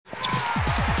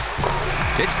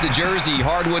It's the Jersey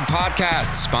Hardwood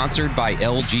Podcast, sponsored by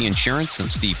LG Insurance. I'm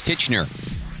Steve Titchener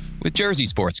with Jersey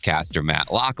sportscaster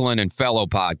Matt Lachlan and fellow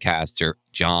podcaster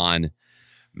John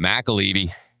McAlevey.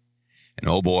 And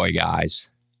oh boy, guys,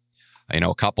 you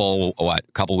know, a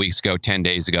couple weeks ago, 10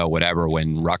 days ago, whatever,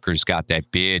 when Rutgers got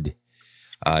that bid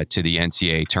to the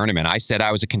NCAA tournament, I said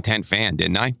I was a content fan,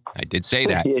 didn't I? I did say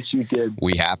that. Yes, you did.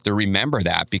 We have to remember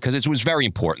that because it was very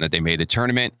important that they made the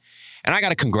tournament. And I got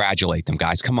to congratulate them,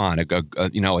 guys. Come on.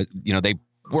 They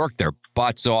worked their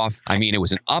butts off. I mean, it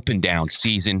was an up and down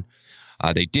season.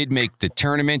 They did make the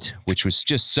tournament, which was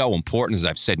just so important, as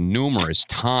I've said numerous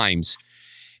times.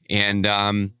 And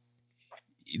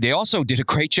they also did a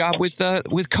great job with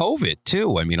COVID,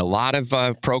 too. I mean, a lot of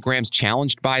programs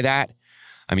challenged by that.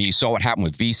 I mean, you saw what happened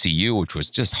with VCU, which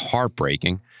was just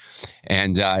heartbreaking.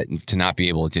 And to not be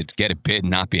able to get a bid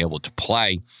and not be able to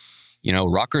play. You know,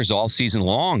 Rutgers all season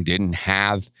long didn't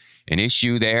have an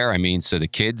issue there. I mean, so the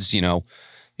kids,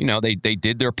 they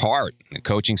did their part. The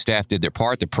coaching staff did their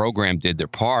part. The program did their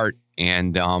part.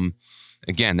 And,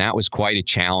 again, that was quite a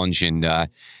challenge. And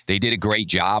they did a great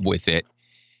job with it.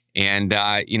 And,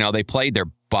 they played their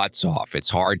butts off.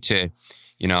 It's hard to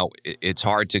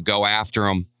go after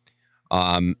them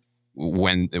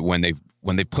when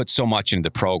they put so much into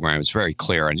the program. It's very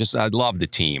clear. And I love the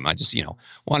team. I just,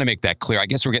 want to make that clear. I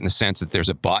guess we're getting the sense that there's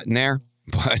a but in there.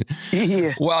 But,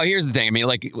 yeah. Well, here's the thing. I mean,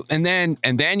 and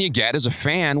then you get, as a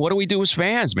fan, what do we do as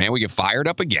fans, man? We get fired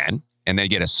up again, and they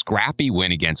get a scrappy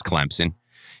win against Clemson.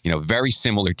 Very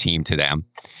similar team to them.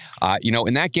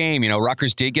 In that game,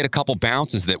 Rutgers did get a couple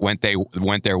bounces that went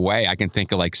their way. I can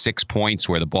think of like 6 points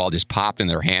where the ball just popped in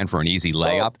their hand for an easy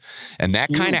layup. And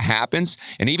that kind of happens.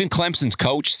 And even Clemson's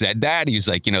coach said that. He was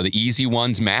like, the easy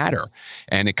ones matter.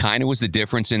 And it kind of was the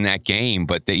difference in that game.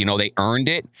 But they earned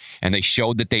it, and they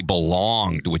showed that they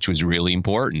belonged, which was really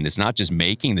important. It's not just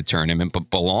making the tournament,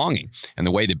 but belonging. And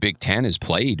the way the Big Ten has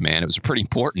played, man, it was pretty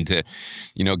important to,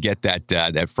 get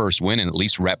that first win and at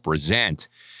least represent.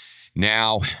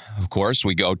 Now, of course,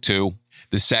 we go to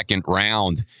the second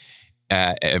round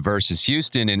versus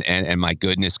Houston, and my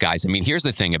goodness, guys. I mean, here's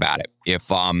the thing about it: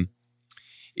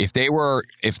 if they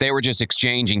were just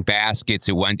exchanging baskets,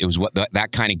 it was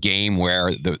that kind of game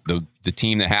where the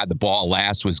team that had the ball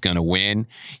last was going to win.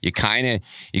 You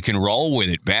can roll with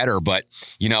it better, but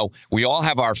we all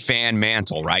have our fan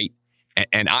mantle, right?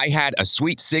 And I had a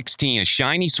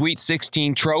shiny Sweet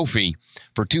 16 trophy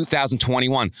for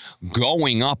 2021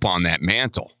 going up on that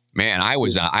mantle. Man, I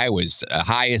was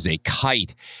high as a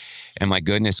kite. And my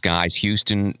goodness, guys,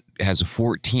 Houston has a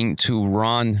 14-2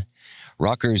 run.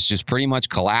 Rutgers just pretty much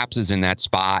collapses in that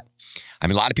spot. I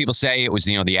mean, a lot of people say it was,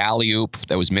 the alley-oop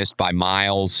that was missed by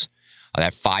Miles,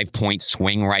 that 5-point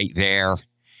swing right there.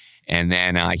 And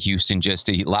then Houston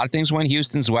a lot of things went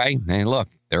Houston's way. And look,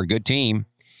 they're a good team.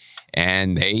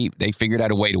 And they figured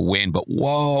out a way to win, but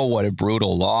whoa, what a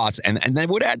brutal loss! And then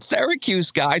with that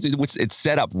Syracuse, guys, it's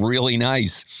set up really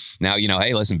nice. Now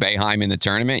hey, listen, Boeheim in the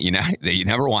tournament, you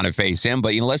never want to face him,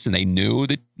 but listen, they knew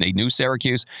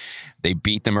Syracuse. They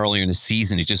beat them earlier in the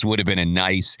season. It just would have been a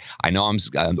nice. I know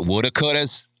woulda,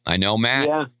 couldas. I know, Matt,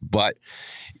 yeah. But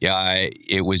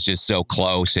it was just so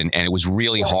close, and it was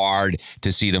really hard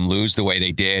to see them lose the way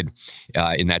they did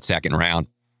in that second round.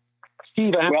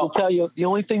 Steve, I have to tell you, the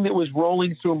only thing that was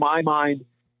rolling through my mind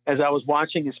as I was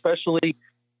watching, especially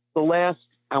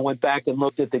I went back and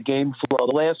looked at the game flow.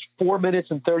 The last 4 minutes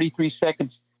and 33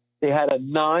 seconds, they had a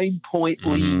 9-point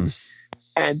lead.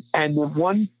 And the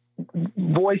one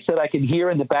voice that I could hear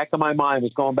in the back of my mind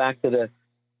was going back to the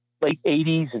late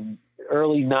 80s and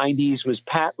early 90s was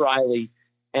Pat Riley.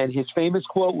 And his famous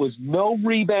quote was, "No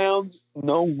rebounds,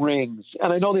 no rings."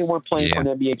 And I know they weren't playing for an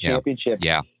NBA championship.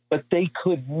 Yeah. But they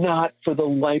could not, for the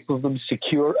life of them,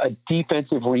 secure a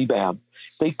defensive rebound.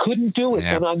 They couldn't do it.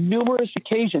 Yeah. And on numerous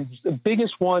occasions, the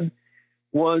biggest one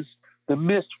was the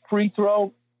missed free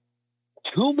throw.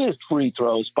 2 missed free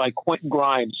throws by Quentin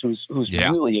Grimes, who's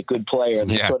really a good player. And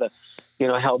they sort of,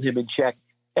 held him in check.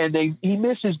 And he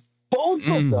misses both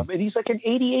of them. And he's like an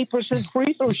 88%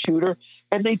 free throw shooter.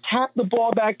 And they tap the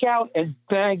ball back out, and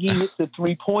Baggy hits the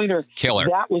three-pointer. Killer.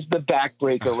 That was the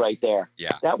backbreaker right there.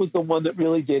 Yeah. That was the one that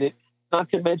really did it. Not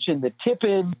to mention the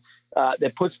tip-in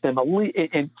that puts them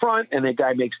in front, and the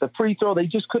guy makes the free throw. They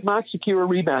just could not secure a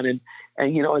rebound. And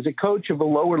as a coach of a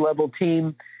lower-level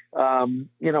team, I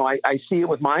see it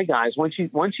with my guys. Once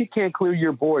you can't clear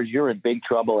your boards, you're in big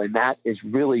trouble, and that is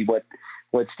really what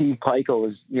Steve Peichel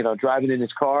is, driving in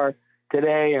his car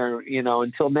today, or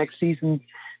until next season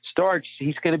starts,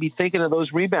 he's going to be thinking of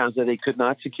those rebounds that they could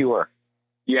not secure.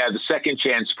 Yeah, the second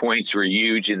chance points were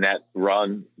huge in that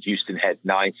run. Houston had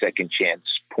 9 second chance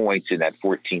points in that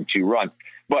 14-2 run.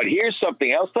 But here's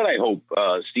something else that I hope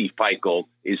Steve Peichel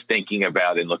is thinking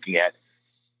about and looking at.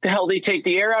 The hell they take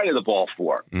the air out of the ball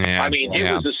for? Yeah, I mean, it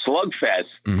was a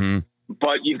slugfest,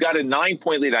 but you've got a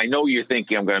 9-point lead. I know you're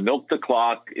thinking, I'm going to milk the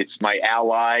clock. It's my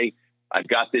ally. I've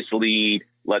got this lead.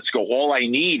 Let's go. All I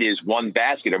need is one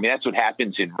basket. I mean, that's what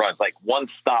happens in runs. Like one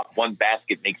stop, one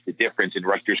basket makes the difference, and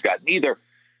Rutgers got neither.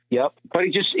 Yep. But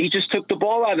he just took the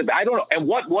ball out of it. I don't know. And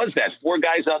what was that? 4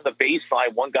 guys on the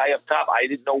baseline, 1 guy up top. I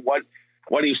didn't know what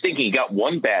he was thinking. He got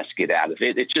 1 basket out of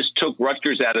it. It just took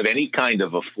Rutgers out of any kind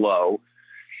of a flow.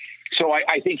 So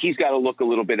I think he's got to look a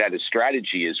little bit at his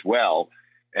strategy as well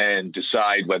and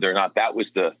decide whether or not that was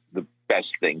the best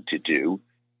thing to do.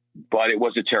 But it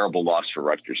was a terrible loss for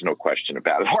Rutgers, no question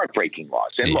about it. Heartbreaking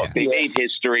loss. And look, they made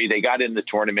history. They got in the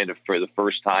tournament for the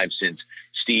first time since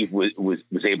Steve was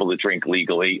able to drink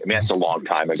legally. I mean, that's a long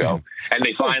time ago. And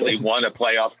they finally won a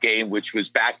playoff game, which was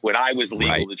back when I was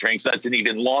legal to drink. So that's an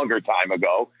even longer time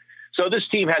ago. So this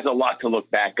team has a lot to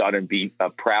look back on and be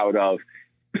proud of.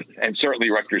 And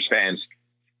certainly Rutgers fans,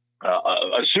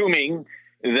 assuming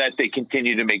that they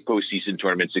continue to make postseason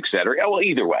tournaments, et cetera. Well,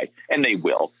 either way, and they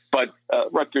will. But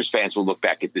Rutgers fans will look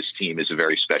back at this team as a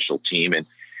very special team. And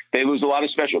they lose a lot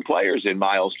of special players in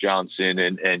Miles Johnson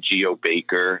and Geo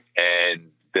Baker. And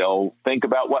they'll think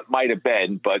about what might have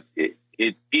been, but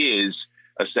it is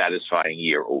a satisfying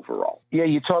year overall. Yeah,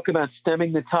 you talk about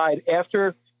stemming the tide.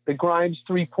 After the Grimes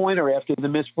three-pointer, after the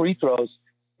missed free throws,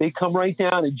 they come right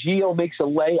down and Gio makes a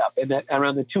layup and that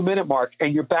around the 2-minute mark,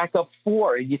 and you're back up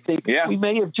 4, and you think we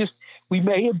may have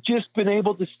just been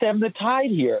able to stem the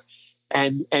tide here,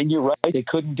 and you're right, they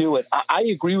couldn't do it. I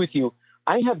agree with you.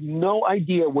 I have no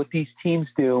idea what these teams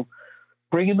do,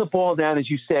 bringing the ball down as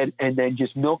you said, and then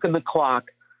just milking the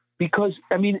clock, because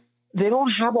I mean they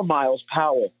don't have a Miles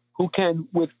Powell who can,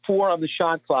 with 4 on the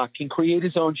shot clock, can create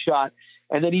his own shot.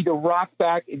 And then either rock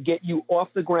back and get you off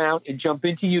the ground and jump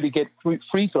into you to get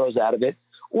free throws out of it,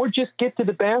 or just get to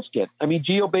the basket. I mean,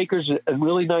 Geo Baker's a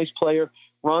really nice player.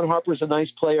 Ron Harper's a nice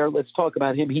player. Let's talk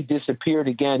about him. He disappeared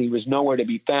again. He was nowhere to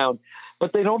be found.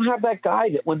 But they don't have that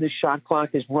guy that when the shot clock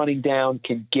is running down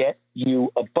can get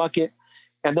you a bucket.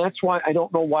 And that's why I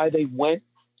don't know why they went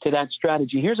to that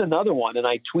strategy. Here's another one, and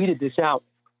I tweeted this out.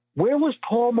 Where was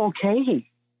Paul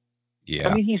Mulcahy? Yeah.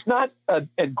 I mean, he's not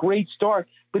a great star,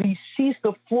 but he sees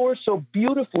the floor so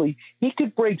beautifully. He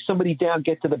could break somebody down,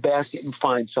 get to the basket, and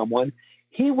find someone.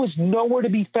 He was nowhere to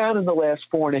be found in the last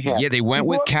 4.5. Yeah, they went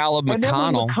with Caleb McConnell. And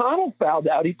then when McConnell fouled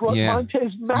out, he brought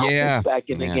Montez Mathis back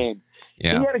in the game.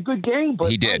 Yeah. He had a good game,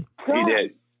 but he did.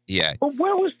 Yeah. But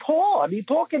where was Paul? I mean,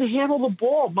 Paul can handle the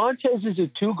ball. Montez is a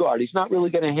 2-guard. He's not really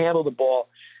going to handle the ball.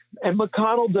 And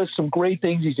McConnell does some great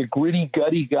things. He's a gritty,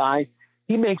 gutty guy.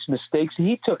 He makes mistakes.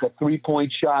 He took a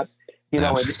 3-point shot, in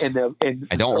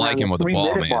I don't like him with the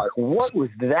ball, man. Mark. What was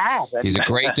that? He's a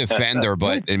great defender,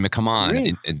 but come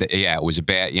on, it was a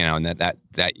bad, and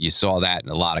that you saw that in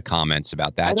a lot of comments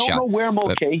about that shot. I don't know where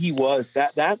Mulcahy was.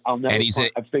 That I'll never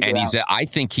figure out. I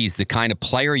think he's the kind of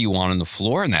player you want on the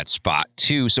floor in that spot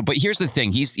too. So, but here's the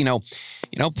thing: he's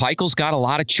Peichel's got a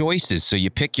lot of choices, so you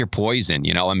pick your poison.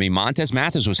 I mean, Montez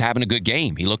Mathis was having a good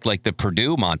game. He looked like the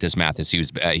Purdue Montez Mathis. He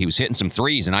was hitting some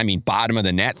threes, and I mean bottom of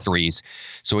the net threes.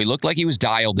 So he looked like he was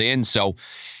dialed in. So,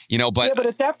 but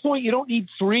at that point you don't need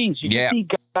threes. You just need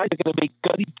guys that are going to make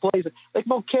gutty plays. Like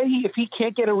Mulcahy, if he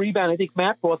can't get a rebound, I think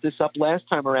Matt brought this up last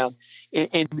time around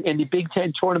in the Big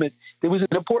Ten tournament. There was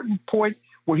an important point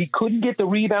where he couldn't get the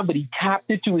rebound, but he tapped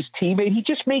it to his teammate. He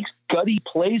just makes gutty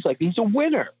plays like he's a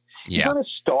winner. He's not a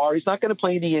star. He's not going to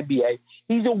play in the NBA.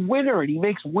 He's a winner, and he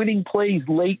makes winning plays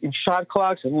late in shot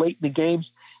clocks and late in the games.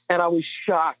 And I was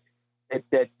shocked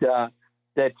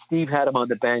that Steve had him on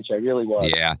the bench. I really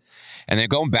was. Yeah. And then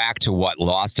going back to what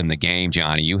lost him the game,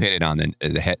 Johnny, you hit it on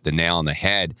the nail on the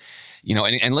head.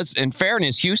 And let's, in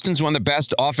fairness, Houston's one of the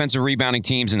best offensive rebounding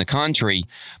teams in the country,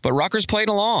 but Rutgers played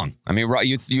along. I mean,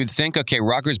 you'd think, okay,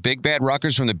 Rutgers, big bad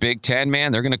Rutgers from the Big Ten,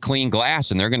 man, they're going to clean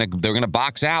glass and they're going to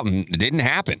box out, and it didn't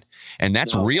happen. And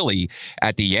that's really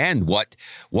at the end what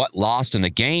lost in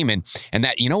the game. And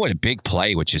that, what a big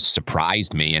play, which just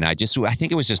surprised me. And I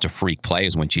think it was just a freak play,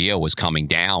 is when Gio was coming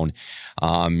down.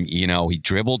 He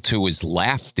dribbled to his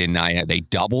left and they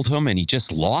doubled him and he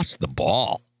just lost the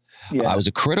ball. Yeah. It was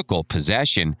a critical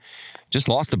possession, just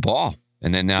lost the ball.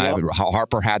 And then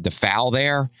Harper had the foul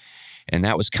there, and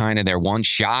that was kind of their one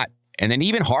shot. And then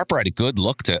even Harper had a good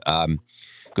look to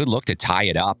tie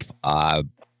it up,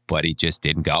 but he just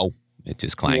didn't go. It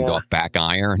just clanged off back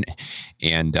iron,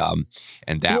 and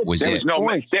that was it.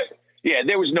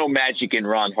 There was no magic in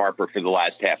Ron Harper for the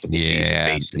last half of the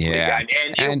season, basically.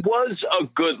 And it was a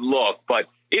good look, but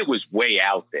it was way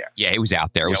out there. Yeah, it was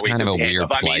out there. It was kind of a weird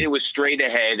play. I mean, it was straight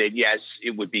ahead, and yes,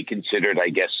 it would be considered, I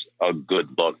guess, a good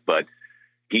look, but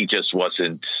he just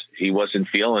wasn't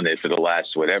feeling it for the last,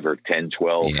 10,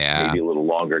 12, maybe a little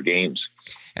longer games.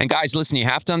 And guys, listen, you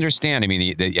have to understand, I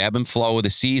mean, the ebb and flow of the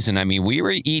season. I mean, we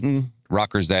were eating,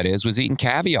 Rutgers that is, was eating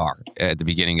caviar at the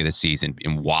beginning of the season.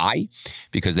 And why?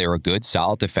 Because they were a good,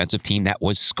 solid defensive team that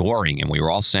was scoring. And we were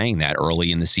all saying that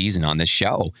early in the season on this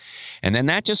show. And then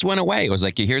that just went away. It was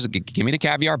like, give me the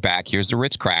caviar back. Here's the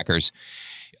Ritz crackers.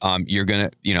 You're going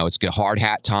to, it's a hard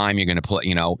hat time. You're going to play,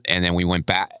 and then we went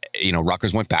back,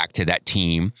 Rutgers went back to that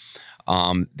team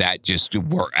that just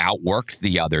outworked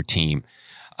the other team.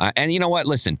 And you know what?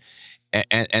 Listen,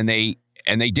 and they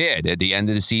did. At the end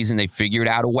of the season, they figured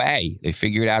out a way.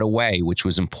 Which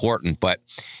was important. But,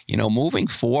 moving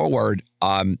forward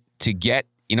to get,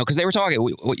 because they were talking,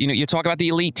 you talk about the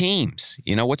elite teams.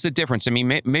 What's the difference? I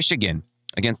mean, Michigan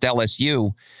against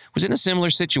LSU was in a similar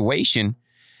situation.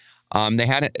 They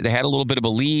had a little bit of a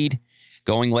lead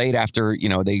going late after,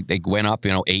 they went up,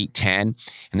 8-10.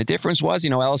 And the difference was,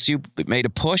 LSU made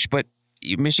a push, but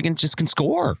Michigan just can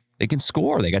score. They can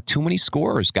score. They got too many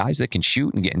scorers, guys that can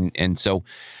shoot and so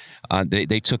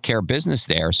they took care of business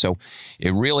there. So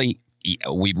it really,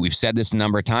 we've said this a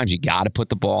number of times. You got to put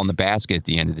the ball in the basket at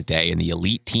the end of the day. And the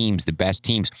elite teams, the best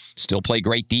teams, still play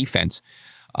great defense,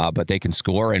 but they can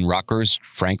score. And Rutgers,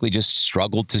 frankly, just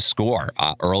struggled to score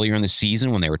earlier in the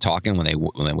season when they were talking when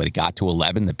they got to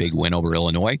 11, the big win over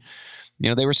Illinois.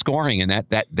 They were scoring, and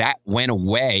that went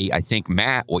away. I think,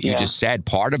 Matt, what you just said,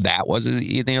 part of that was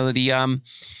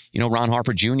Ron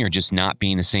Harper Jr. just not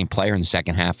being the same player in the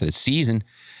second half of the season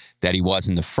that he was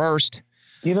in the first.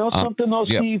 Something though,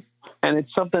 Steve, and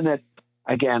it's something that,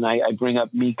 again, I bring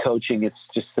up me coaching. It's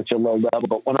just such a low level.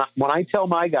 But when I tell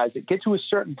my guys, it gets to a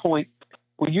certain point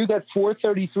when you got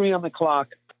 4:33 on the clock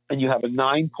and you have a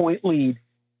 9-point lead,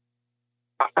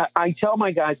 I tell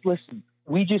my guys, listen,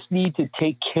 we just need to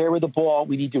take care of the ball.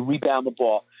 We need to rebound the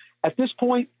ball. At this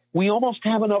point, we almost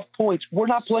have enough points. We're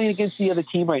not playing against the other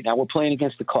team right now. We're playing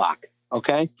against the clock,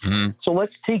 okay? Mm-hmm. So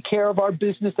let's take care of our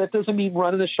business. That doesn't mean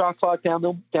running the shot clock down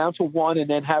to 1 and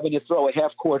then having to throw a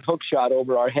half-court hook shot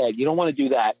over our head. You don't want to do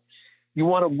that. You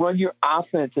want to run your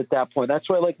offense at that point. That's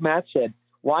why, like Matt said,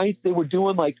 why they were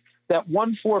doing like that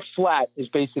 1-4 flat is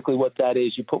basically what that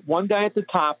is. You put one guy at the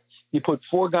top, you put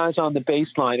 4 guys on the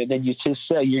baseline, and then you just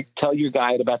say, you tell your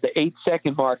guy at about the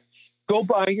 8-second mark, go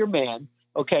by your man,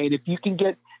 okay? And if you can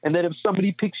get, and then if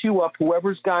somebody picks you up,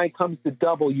 whoever's guy comes to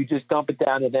double, you just dump it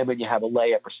down to them and you have a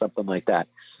layup or something like that.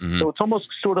 Mm-hmm. So it's almost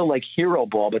sort of like hero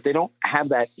ball, but they don't have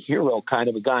that hero kind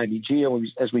of a guy. I mean, Gio,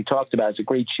 as we talked about, is a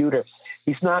great shooter.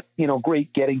 He's not,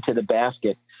 great getting to the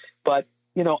basket, but,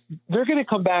 they're going to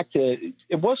come back to,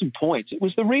 it wasn't points. It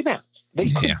was the rebounds. They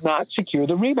could not secure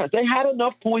the rebounds. They had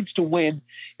enough points to win.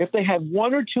 If they had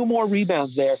 1 or 2 more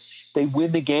rebounds there, they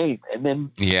win the game. And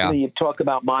then you talk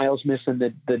about Miles missing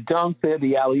the dunk there,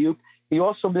 the alley-oop. He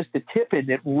also missed a tip and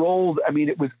it rolled. I mean,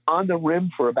 it was on the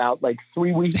rim for about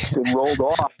 3 weeks and rolled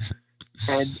off.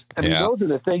 And I mean, those are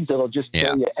the things that'll just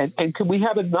tell you. And could we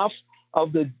have enough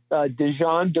of the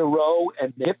Dejan Duro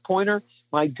and the hip pointer?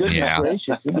 My goodness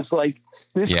gracious. It was like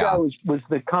this guy was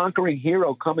the conquering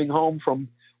hero coming home from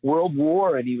World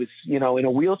War, and he was, in a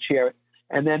wheelchair,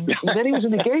 and then he was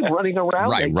in the game running around.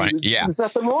 Right. There's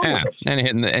nothing wrong with it. And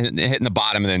hitting the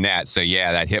bottom of the net. So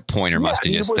that hit pointer must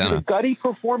have just done a gutty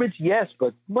performance. Yes,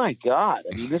 but my God,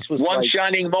 I mean, this was one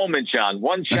shining moment, John.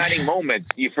 One shining moment.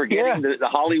 You're forgetting the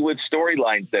Hollywood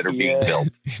storylines that are being built.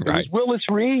 Right. It was Willis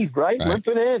Reed, right?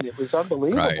 Limping in. It was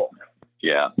unbelievable. Right.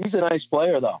 Yeah, he's a nice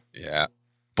player, though. Yeah.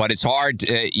 But it's hard,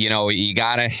 you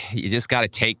just got to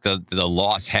take the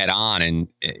loss head on. And,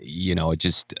 it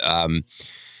just,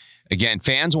 again,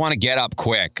 fans want to get up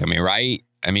quick. I mean, right?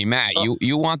 I mean, Matt,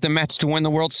 you want the Mets to win the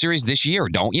World Series this year,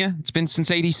 don't you? It's been since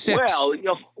 '86.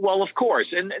 Well, of course.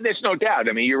 And there's no doubt.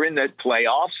 I mean, you're in the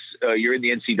playoffs, you're in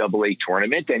the NCAA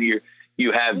tournament, and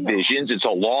you have visions. It's a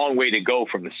long way to go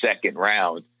from the second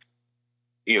round,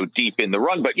 deep in the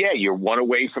run. But you're 1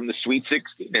 away from the Sweet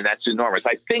 16, and that's enormous.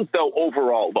 I think, though,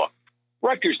 overall, look,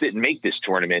 Rutgers didn't make this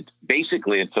tournament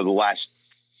basically until the last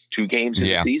 2 games of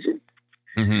the season.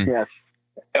 Mm-hmm. Yes.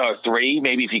 3,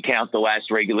 maybe if you count the last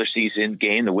regular season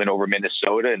game, the win over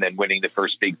Minnesota, and then winning the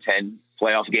first Big Ten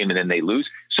playoff game, and then they lose.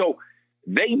 So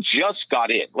they just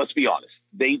got in. Let's be honest.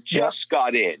 They just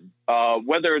got in.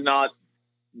 Whether or not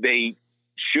they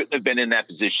shouldn't have been in that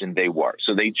position, they were.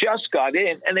 So they just got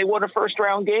in, and they won a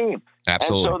first-round game.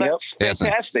 Absolutely. And so that's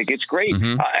fantastic. It's great.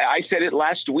 Mm-hmm. I said it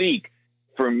last week.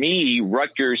 For me,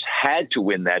 Rutgers had to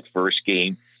win that first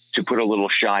game to put a little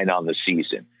shine on the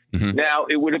season. Mm-hmm. Now,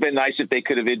 it would have been nice if they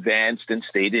could have advanced and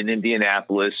stayed in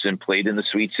Indianapolis and played in the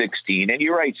Sweet 16. And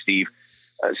you're right, Steve.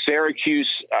 Syracuse,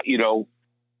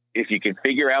 if you can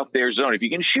figure out their zone, if you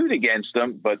can shoot against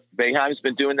them, but Boeheim's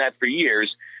been doing that for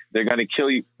years, they're going to kill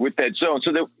you with that zone.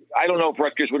 So I don't know if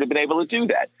Rutgers would have been able to do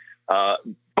that.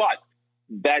 But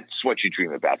that's what you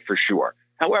dream about for sure.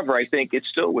 However, I think it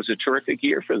still was a terrific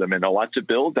year for them and a lot to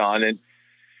build on. And,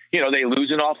 they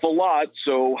lose an awful lot.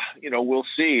 So, we'll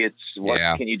see. It's what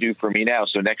can you do for me now?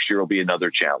 So next year will be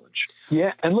another challenge.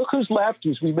 Yeah. And look who's left,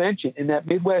 as we mentioned, in that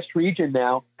Midwest region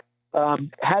now.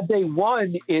 Had they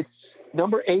won, it's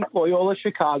number 8 Loyola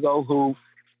Chicago, who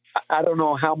I don't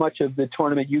know how much of the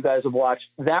tournament you guys have watched.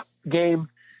 That game,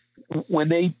 when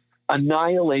they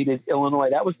annihilated Illinois,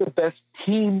 that was the best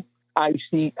team I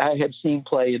have seen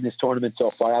play in this tournament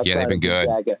so far. Yeah, they've been good.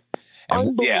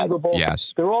 Unbelievable.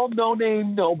 Yes. They're all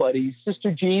no-name nobodies.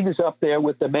 Sister Jean is up there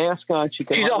with the mask on. She's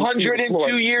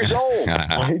 102 years old.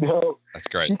 I know. That's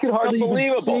great. She can hardly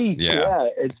even see. Yeah.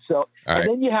 And so, and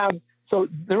then you have, so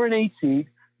they're an 8 seed.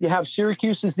 You have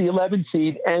Syracuse as the 11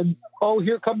 seed, and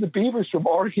here come the Beavers from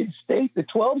Oregon State, the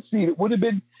 12 seed. It would have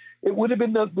been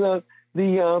the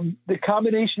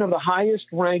combination of the highest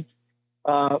ranked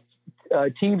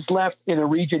teams left in a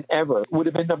region ever. It would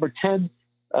have been number 10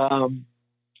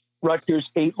 Rutgers,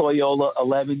 8 Loyola,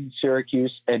 11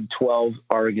 Syracuse, and 12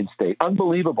 Oregon State.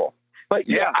 Unbelievable. But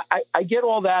I get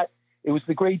all that. It was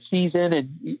the great season,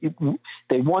 and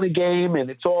they won a game, and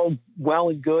it's all well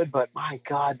and good. But my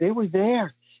God, they were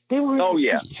there. They were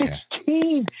in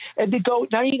 16, and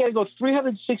now you got to go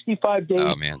 365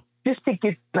 days just to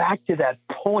get back to that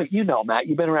point. Matt,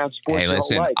 you've been around sports your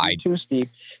whole life. You too, Steve.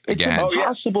 It's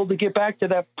impossible to get back to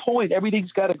that point.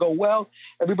 Everything's got to go well.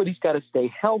 Everybody's got to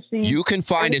stay healthy. You can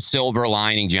find a silver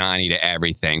lining, Johnny, to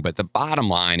everything, but the bottom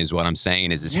line is what I'm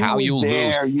saying is how you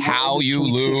lose. How you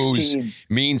lose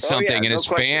means something, and as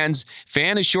fans,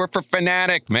 fan is short for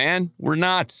fanatic. Man, we're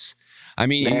nuts. I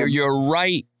mean, you're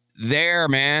right there,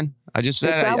 man. I just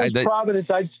said, if that was Providence,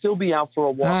 I'd still be out for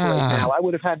a walk right now. I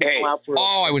would have had to go out for.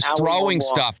 I was throwing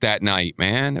stuff that night,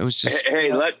 man. It was just.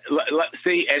 Hey, let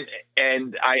see,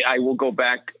 and I will go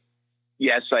back.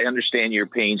 Yes, I understand your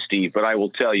pain, Steve, but I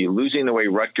will tell you, losing the way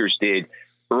Rutgers did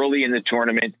early in the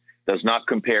tournament does not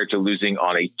compare to losing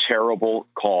on a terrible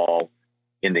call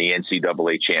in the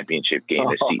NCAA championship game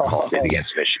that Seton Hall did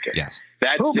against Michigan. Yes,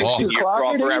 that's your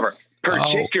call forever.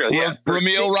 Particularly,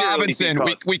 Ramil Robinson.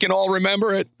 We can all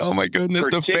remember it. Oh my goodness,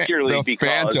 the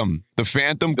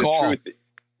phantom call.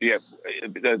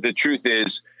 The truth is,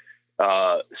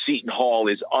 Seton Hall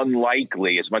is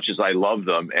unlikely, as much as I love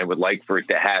them and would like for it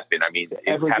to happen. I mean,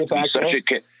 it would have to be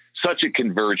such a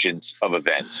convergence of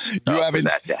events for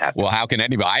that to happen. Well, how can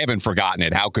anybody? I haven't forgotten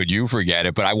it. How could you forget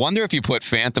it? But I wonder if you put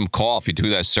phantom call, if you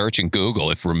do that search in Google,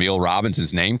 if Ramil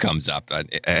Robinson's name comes up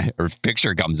or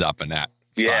picture comes up in that.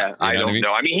 Yeah, I don't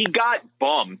know. I mean, he got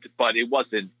bummed, but it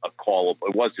wasn't a call.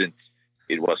 It wasn't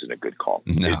a good call.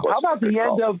 No. How about the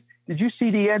end of? Did you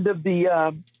see the end of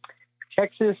the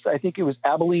Texas? I think it was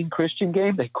Abilene Christian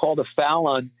game. They called a foul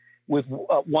on with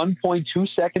 1.2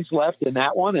 seconds left in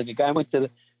that one, and the guy went to the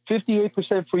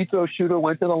 58% free throw shooter,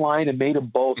 went to the line and made them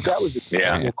both. That was a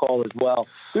terrible call as well.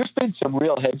 There's been some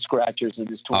real head scratchers in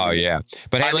this tournament. Oh yeah,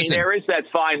 but hey, listen, there is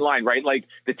that fine line, right? Like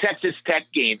the Texas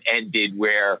Tech game ended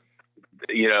where.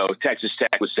 Texas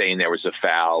Tech was saying there was a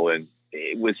foul, and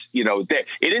it was,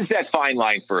 it is that fine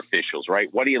line for officials,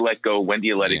 right? What do you let go? When do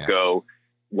you let it go?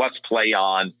 What's play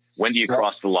on? When do you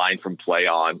cross the line from play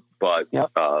on? But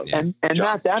and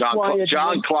that's why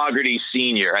John Clougherty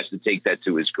Sr. has to take that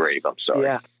to his grave. I'm sorry.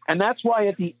 Yeah, and that's why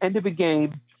at the end of a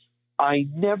game, I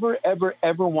never, ever,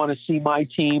 ever want to see my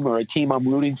team or a team I'm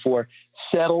rooting for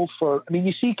settle for. I mean,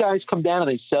 you see guys come down and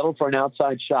they settle for an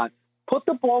outside shot. Put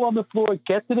the ball on the floor,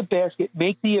 get to the basket,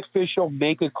 make the official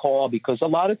make a call, because a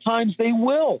lot of times they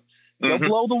will. They'll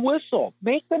blow the whistle.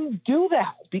 Make them do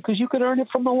that because you can earn it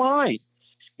from the line.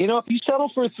 If you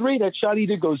settle for a 3, that shot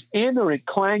either goes in or it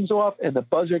clangs off and the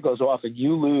buzzer goes off and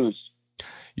you lose.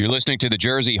 You're listening to the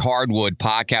Jersey Hardwood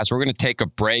Podcast. We're going to take a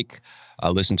break,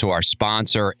 listen to our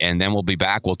sponsor, and then we'll be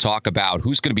back. We'll talk about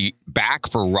who's going to be back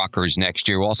for Rutgers next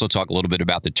year. We'll also talk a little bit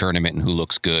about the tournament and who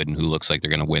looks good and who looks like they're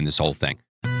going to win this whole thing.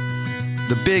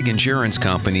 The big insurance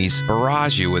companies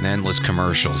barrage you with endless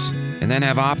commercials and then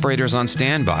have operators on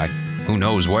standby, who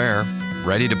knows where,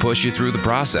 ready to push you through the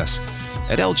process.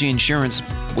 At LG Insurance,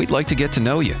 we'd like to get to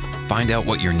know you, find out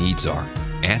what your needs are,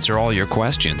 answer all your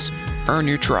questions, earn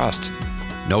your trust.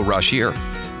 No rush here.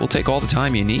 We'll take all the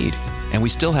time you need, and we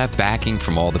still have backing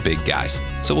from all the big guys,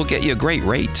 so we'll get you a great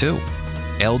rate too.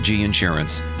 LG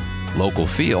Insurance. Local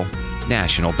feel,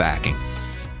 national backing.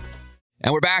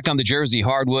 And we're back on the Jersey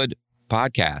Hardwood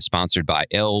podcast, sponsored by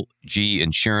LG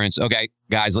Insurance. Okay,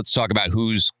 guys, let's talk about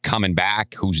who's coming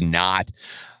back, who's not.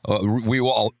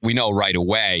 We know right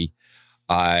away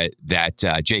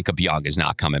that Jacob Young is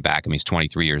not coming back. I mean, he's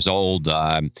 23 years old.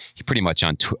 He pretty much he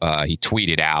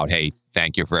tweeted out, "Hey,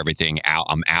 thank you for everything.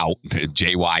 I'm out.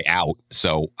 JY out."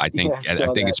 So I think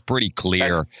it's pretty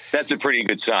clear. That's a pretty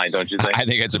good sign, don't you think? I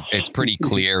think it's pretty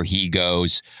clear he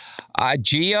goes.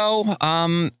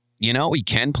 Gio, he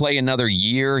can play another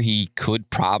year. He could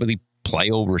probably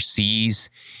play overseas.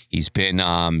 He's been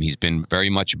very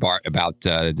much about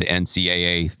the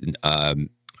NCAA.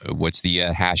 What's the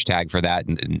hashtag for that?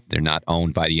 And they're not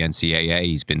owned by the NCAA.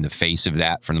 He's been the face of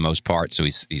that for the most part. So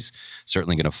he's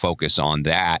certainly going to focus on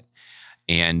that.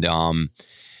 And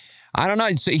I don't know.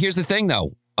 Here's the thing,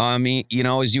 though. I mean,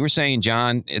 as you were saying,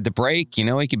 John, at the break, he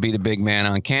could be the big man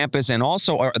on campus. And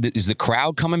also, is the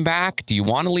crowd coming back? Do you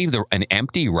want to leave an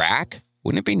empty rack?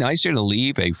 Wouldn't it be nicer to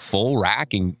leave a full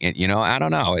rack? And I don't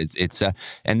know. It's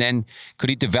and then could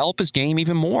he develop his game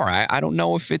even more? I don't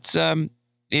know if it's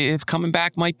if coming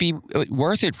back might be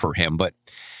worth it for him, but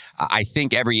I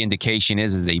think every indication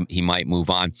is that he might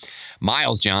move on.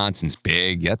 Miles Johnson's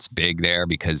big. That's big there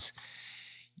because.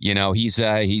 He's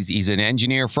an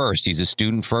engineer first. He's a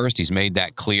student first. He's made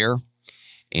that clear.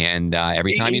 And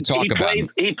every time you talk about him,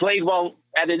 he played well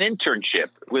at an internship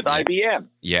with IBM.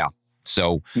 Yeah.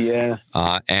 So yeah.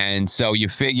 And so you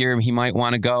figure he might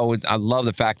want to go. I love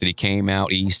the fact that he came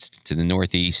out east to the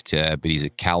Northeast, but he's a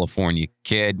California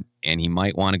kid, and he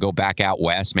might want to go back out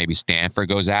west. Maybe Stanford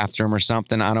goes after him or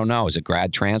something. I don't know. As a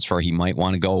grad transfer, he might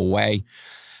want to go away.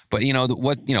 But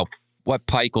what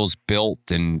Peichel's built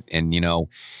and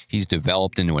he's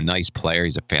developed into a nice player.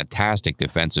 He's a fantastic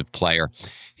defensive player.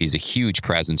 He's a huge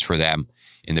presence for them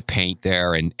in the paint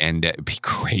there, and it'd be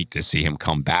great to see him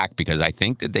come back because I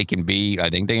think that they can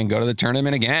go to the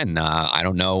tournament again. I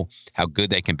don't know how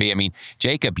good they can be. I mean,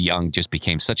 Jacob Young just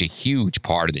became such a huge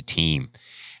part of the team,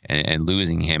 and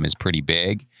losing him is pretty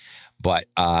big. But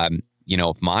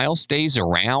if Miles stays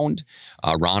around,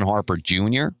 Ron Harper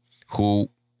Jr.,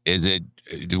 who is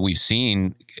we've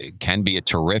seen can be a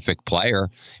terrific player.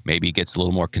 Maybe he gets a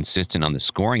little more consistent on the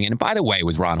scoring. And by the way,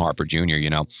 with Ron Harper Jr.,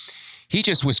 he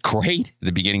just was great at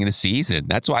the beginning of the season.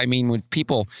 That's why, when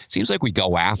people, it seems like we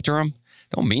go after him.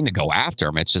 Don't mean to go after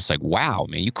him. It's just like, wow,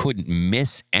 man, you couldn't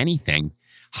miss anything.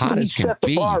 Hot as can be. Set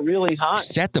the bar really high.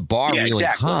 Set the bar really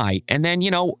high. And then,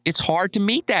 it's hard to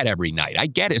meet that every night. I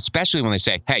get it, especially when they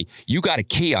say, hey, you got a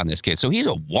key on this kid. So he's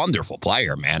a wonderful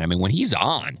player, man. I mean, when he's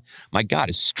on, my God,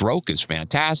 his stroke is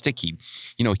fantastic. He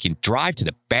can drive to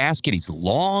the basket. He's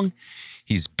long.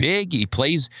 He's big. He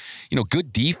plays,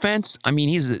 good defense. I mean,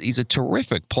 he's a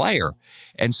terrific player.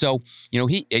 And so,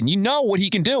 what he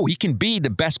can do. He can be the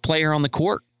best player on the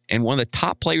court and one of the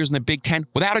top players in the Big Ten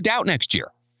without a doubt next year.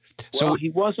 Well, he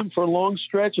wasn't for long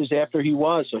stretches after he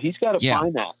was, so he's got to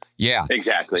find that. Yeah,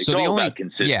 exactly. So it's all about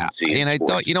consistency. Yeah, and I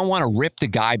thought you don't want to rip the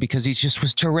guy because he just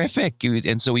was terrific,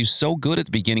 and so he was so good at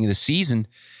the beginning of the season,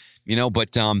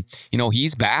 But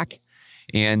he's back,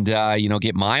 and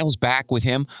get Miles back with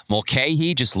him.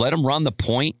 Mulcahy, just let him run the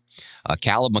point.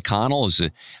 Caleb McConnell is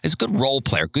a good role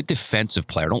player, good defensive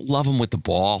player. Don't love him with the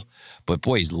ball, but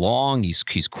boy, he's long. He's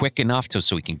quick enough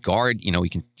so he can guard. He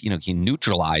can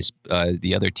neutralize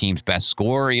the other team's best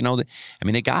scorer.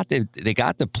 They got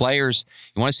the players.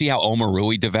 You want to see how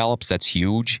Omarui develops? That's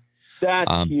huge.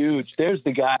 That's huge. There's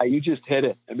the guy. You just hit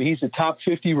it. I mean, he's a top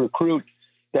 50 recruit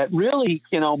that really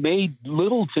made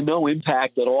little to no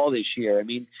impact at all this year. I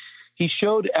mean, he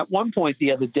showed at one point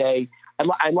the other day.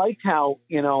 I liked how,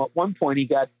 at one point he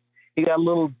got a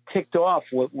little ticked off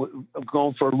with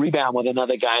going for a rebound with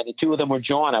another guy, and the two of them were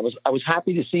jawing. I was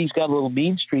happy to see he's got a little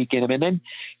mean streak in him. And then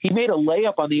he made a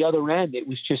layup on the other end. It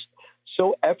was just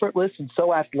so effortless and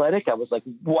so athletic. I was like,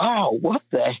 wow, what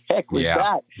the heck was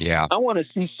that? Yeah. I want to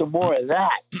see some more of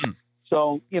that.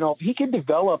 So, if he can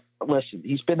develop, listen,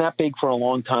 he's been that big for a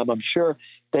long time. I'm sure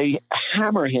they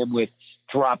hammer him with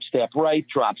drop step right,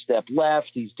 drop step left.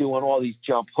 He's doing all these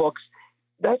jump hooks.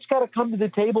 That's got to come to the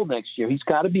table next year. He's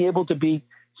got to be able to be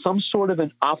some sort of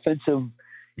an offensive.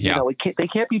 They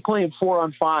can't be playing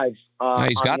 4-on-5. No,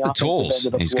 he's got the tools.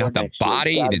 He's got the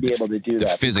body, be able to do the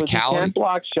that. physicality. He can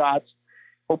block shots.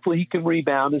 Hopefully, he can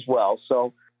rebound as well.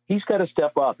 So he's got to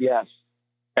step up. Yes.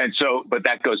 And so, but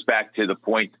that goes back to the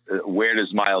point: where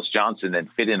does Miles Johnson then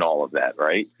fit in all of that,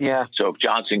 right? Yeah. So if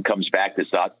Johnson comes back,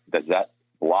 does that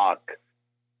block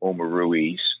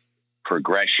Omarui's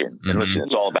progression? And listen,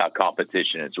 it's all about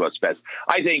competition. It's what's best.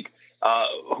 I think,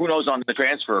 who knows on the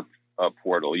transfer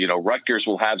portal, Rutgers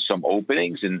will have some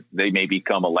openings and they may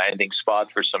become a landing spot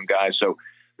for some guys. So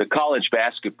the college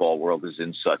basketball world is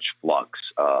in such flux.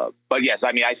 But yes,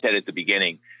 I mean, I said at the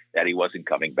beginning that he wasn't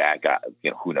coming back.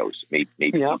 Who knows? Maybe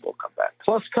he will come back.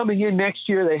 Plus, coming in next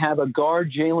year, they have a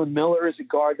guard. Jalen Miller is a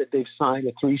guard that they've signed,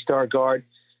 a 3-star guard.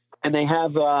 And they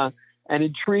have an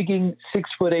intriguing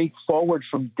 6'8" forward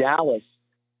from Dallas,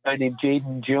 a guy named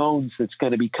Jaden Jones, that's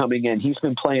going to be coming in. He's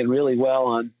been playing really well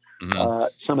on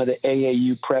some of the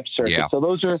AAU prep circuit. Yeah. So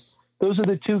those are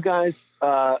the two guys,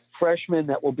 freshmen,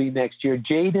 that will be next year,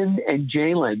 Jaden and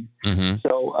Jalen.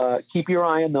 So keep your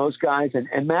eye on those guys.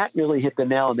 And Matt really hit the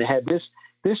nail on the head.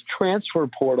 This transfer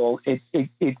portal,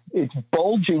 it's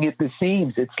bulging at the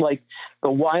seams. It's like the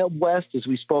Wild West, as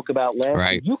we spoke about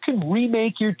last week. You can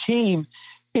remake your team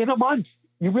in a month.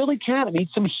 You really can. I mean,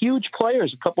 some huge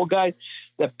players, a couple of guys,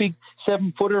 that big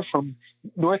 7-footer from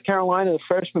North Carolina, the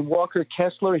freshman Walker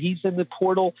Kessler, he's in the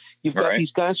portal. You've got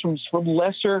these guys from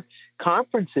lesser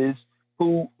conferences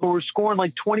who are scoring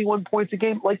like 21 points a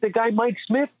game, like the guy Mike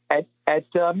Smith at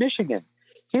Michigan.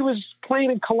 He was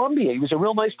playing in Columbia. He was a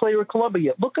real nice player at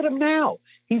Columbia. Look at him now.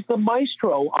 He's the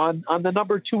maestro on the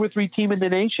number 2 or 3 team in the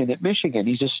nation at Michigan.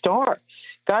 He's a star.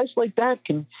 Guys like that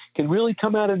can really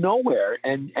come out of nowhere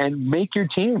and make your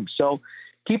team. So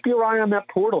keep your eye on that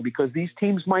portal, because these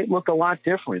teams might look a lot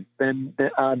different than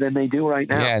they do right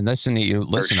now. Yeah, and listen,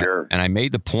 Sure. and I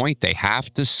made the point, they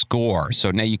have to score. So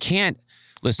now you can't.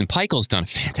 Listen, Peichel's done a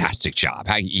fantastic job.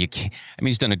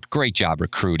 He's done a great job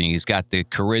recruiting. He's got the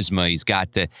charisma. He's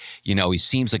got the, he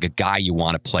seems like a guy you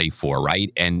want to play for,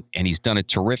 right? And he's done a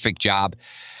terrific job.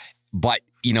 But,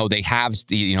 they have,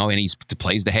 and he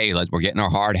plays the, hey, we're getting our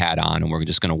hard hat on and we're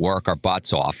just going to work our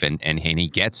butts off. And he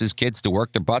gets his kids to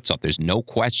work their butts off. There's no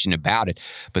question about it.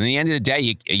 But at the end of the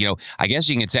day, I guess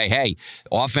you can say, hey,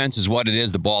 offense is what it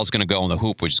is. The ball's going to go in the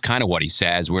hoop, which is kind of what he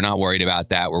says. We're not worried about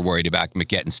that. We're worried about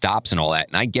getting stops and all that.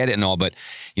 And I get it and all. But,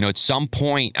 at some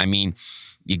point, I mean,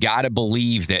 you got to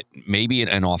believe that maybe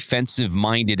an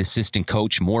offensive-minded assistant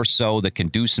coach, more so, that can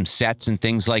do some sets and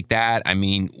things like that. I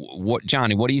mean,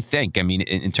 Johnny, what do you think? I mean,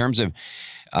 in terms of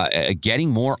getting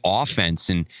more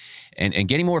offense and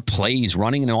getting more plays,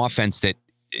 running an offense that,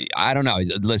 I don't know.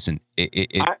 Listen,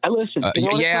 listen.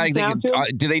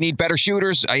 Do they need better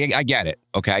shooters? I get it.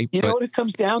 Okay, you know what it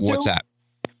comes down to? What's that?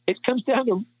 It comes down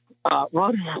to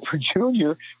Ron Harper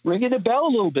Jr. ringing the bell a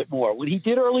little bit more. What he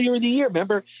did earlier in the year,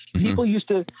 remember, people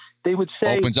they would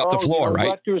say, opens up the floor, right?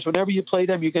 Rutgers, whenever you play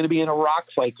them, you're going to be in a rock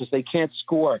fight because they can't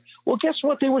score. Well, guess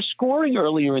what? They were scoring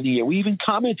earlier in the year. We even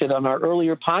commented on our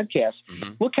earlier podcast.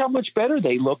 Look how much better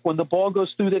they look when the ball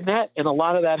goes through the net, and a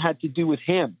lot of that had to do with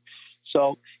him.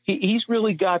 So he's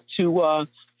really got to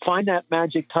find that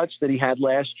magic touch that he had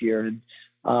last year. And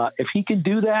if he can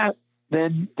do that,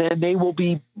 then they will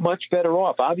be much better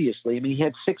off, obviously. I mean, he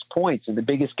had 6 points in the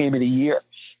biggest game of the year.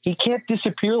 He can't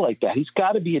disappear like that. He's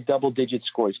got to be a double-digit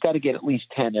scorer. He's got to get at least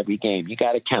 10 every game. You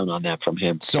got to count on that from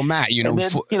him. So, Matt,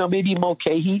 maybe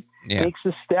Mulcahy takes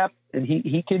a step, and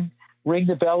he can ring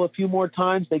the bell a few more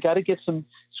times. They got to get some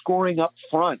scoring up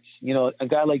front. A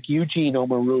guy like Eugene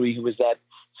Omarui, who was that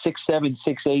 6'7",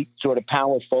 6'8" sort of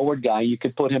power forward guy. You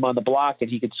could put him on the block and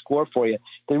he could score for you.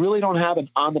 They really don't have an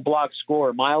on-the-block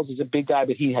scorer. Miles is a big guy,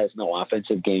 but he has no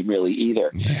offensive game really either.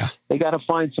 Yeah. They got to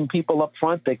find some people up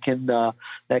front that can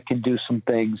do some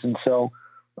things. And so,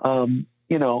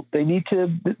 they need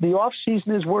to. The off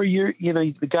season is where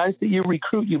the guys that you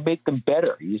recruit, you make them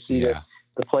better. You see that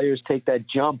the players take that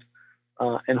jump.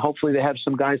 And hopefully they have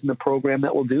some guys in the program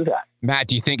that will do that. Matt,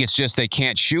 do you think it's just they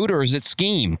can't shoot, or is it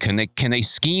scheme? Can they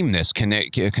scheme this? Can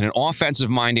an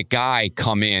offensive-minded guy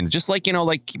come in, just like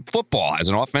like football as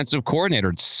an offensive coordinator?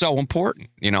 It's so important.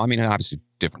 Obviously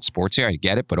different sports here. I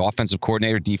get it, but offensive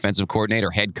coordinator, defensive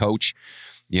coordinator, head coach.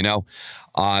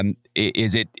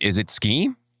 Is it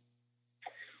scheme?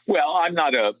 Well, I'm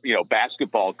not a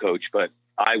basketball coach, but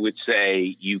I would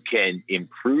say you can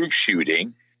improve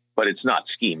shooting. But it's not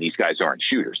scheme. These guys aren't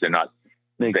shooters. They're not.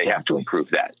 Exactly. They have to improve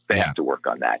that. They have to work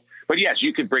on that. But yes,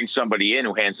 you can bring somebody in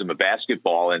who hands them a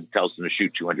basketball and tells them to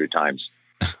shoot 200 times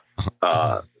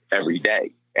every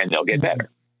day, and they'll get better.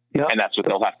 Yep. And that's what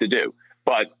they'll have to do.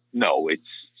 But no, it's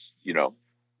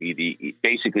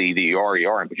basically either you are or you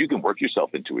aren't. But you can work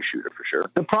yourself into a shooter for sure.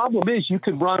 The problem is you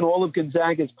could run all of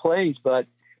Gonzaga's plays, but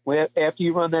after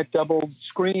you run that double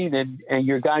screen and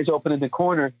your guy's open in the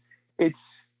corner,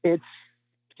 it's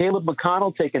Caleb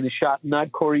McConnell taking the shot,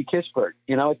 not Corey Kispert.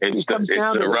 It comes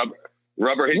down to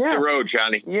rubber hits the road,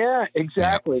 Johnny. Yeah,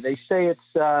 exactly. Yeah. They say it's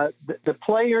the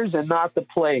players and not the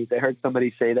plays. I heard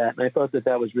somebody say that, and I thought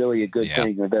that was really a good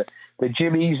thing. Or the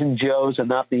Jimmies and Joes and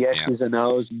not the X's and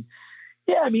O's.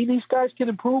 And these guys can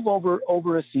improve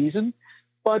over a season,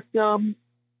 but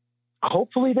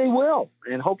hopefully they will.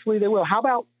 And hopefully they will. How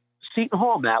about Seton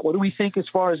Hall, Matt, what do we think as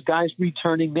far as guys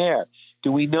returning there?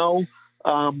 Do we know,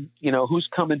 who's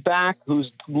coming back,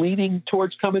 who's leaning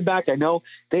towards coming back? I know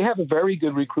they have a very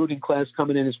good recruiting class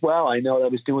coming in as well. I know I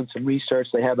was doing some research.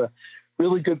 They have a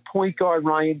really good point guard.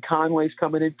 Ryan Conway's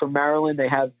coming in from Maryland. They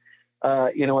have,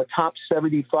 a top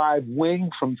 75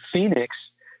 wing from Phoenix.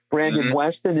 Brandon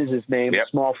Weston is his name,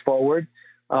 small forward.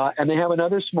 And they have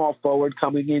another small forward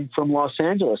coming in from Los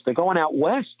Angeles. They're going out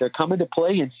west. They're coming to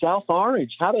play in South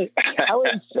Orange. How are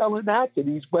they selling that to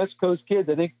these West Coast kids?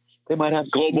 I think they might have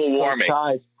global warming.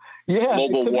 Ties. Yeah,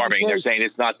 global warming. They're saying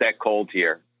it's not that cold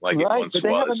here like it once but they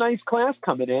was. have a nice class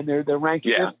coming in. They're ranked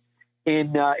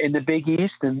in the Big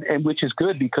East, and which is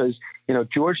good because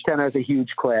Georgetown has a huge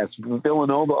class.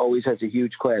 Villanova always has a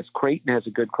huge class. Creighton has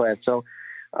a good class. So,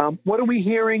 what are we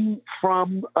hearing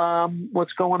from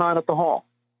what's going on at the Hall?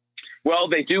 Well,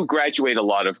 they do graduate a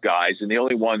lot of guys, and the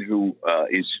only one who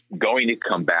is going to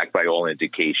come back by all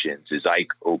indications is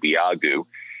Ike Obiagu.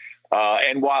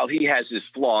 And while he has his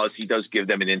flaws, he does give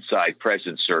them an inside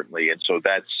presence, certainly. And so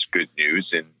that's good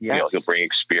news. And he'll bring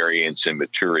experience and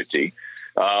maturity.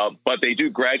 But they do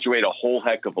graduate a whole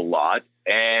heck of a lot.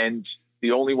 And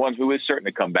the only one who is certain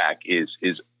to come back is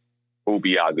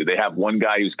Obiagu. They have one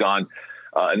guy who's gone,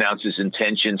 announced his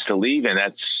intentions to leave, and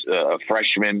that's a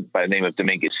freshman by the name of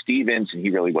Dominguez Stevens, and he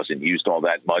really wasn't used all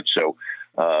that much. So,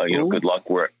 good luck.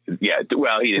 He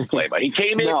didn't play, but he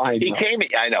came in.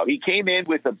 He came in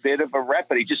with a bit of a rep,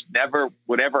 but he just never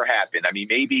would ever happen. I mean,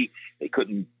 maybe they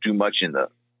couldn't do much in the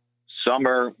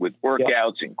summer with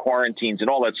workouts and quarantines and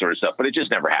all that sort of stuff, but it just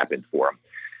never happened for him.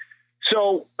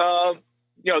 So,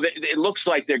 it looks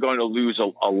like they're going to lose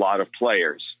a lot of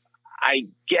players. I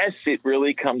guess it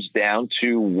really comes down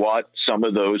to what some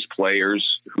of those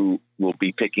players who will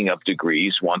be picking up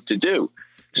degrees want to do.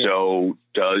 Yeah. So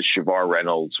does Shavar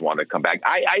Reynolds want to come back?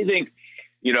 I think,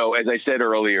 as I said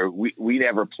earlier, we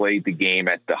never played the game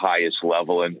at the highest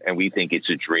level, and we think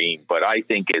it's a dream. But I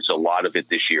think a lot of it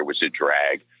this year was a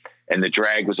drag. And the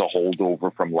drag was a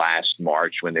holdover from last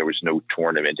March when there was no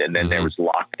tournament. And then there was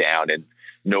lockdown and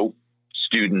no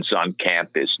students on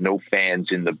campus, no fans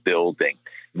in the building,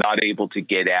 not able to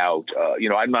get out.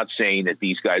 I'm not saying that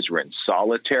these guys were in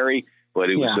solitary, but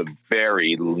it was a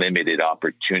very limited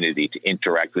opportunity to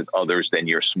interact with others than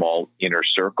your small inner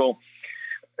circle.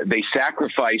 They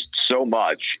sacrificed so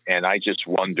much, and I just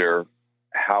wonder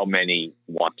how many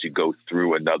want to go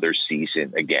through another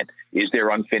season again. Is there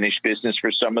unfinished business for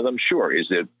some of them? Sure. Is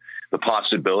it the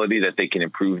possibility that they can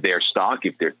improve their stock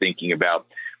if they're thinking about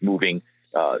moving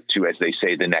to, as they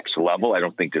say, the next level? I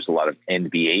don't think there's a lot of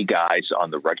NBA guys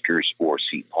on the Rutgers or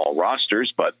Seton Hall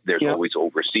rosters, but there's always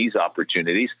overseas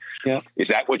opportunities. Yeah. Is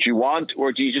that what you want?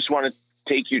 Or do you just want to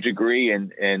take your degree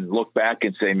and look back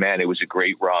and say, man, it was a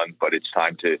great run, but it's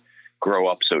time to grow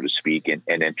up, so to speak, and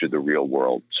enter the real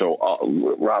world? So a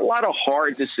lot of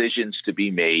hard decisions to be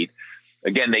made.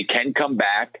 Again, they can come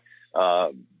back.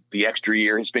 The extra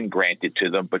year has been granted to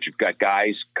them, but you've got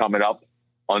guys coming up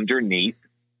underneath,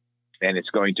 and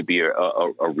it's going to be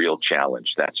a real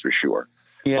challenge, that's for sure.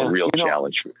 Yeah, a real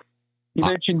challenge. You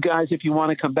mentioned, guys, if you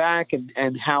want to come back,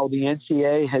 and how the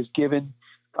NCAA has given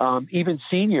even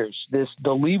seniors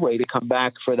the leeway to come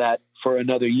back for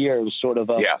another year. It was sort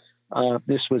of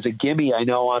this was a gimme. I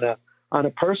know on a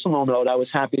personal note, I was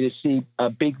happy to see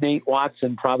Big Nate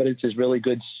Watson, Providence's really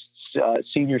good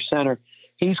senior center.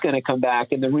 He's going to come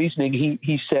back, and the reasoning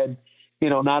he said,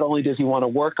 not only does he want to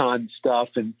work on stuff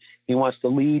and he wants to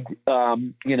lead,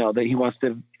 that he wants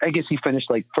to, I guess he finished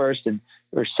like first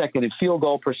or second in field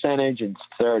goal percentage and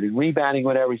third in rebounding,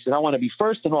 whatever. He said, I want to be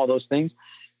first in all those things.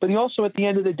 But he also, at the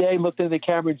end of the day, looked into the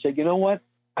camera and said, you know what?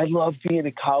 I love being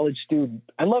a college student.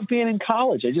 I love being in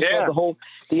college. I just love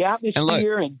the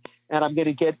atmosphere, and I'm going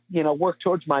to get, work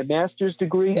towards my master's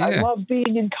degree. Yeah. I love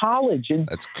being in college. And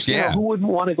who wouldn't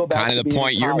want to go back? Kind of the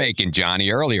point you're making, Johnny,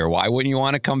 earlier. Why wouldn't you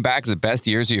want to come back? It's the best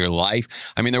years of your life.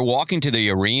 I mean, they're walking to the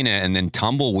arena, and then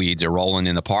tumbleweeds are rolling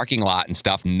in the parking lot and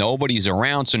stuff. Nobody's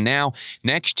around. So now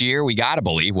next year, we got to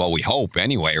believe, well, we hope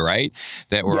anyway, right?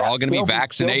 That we're all going to be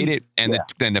vaccinated, and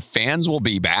then the fans will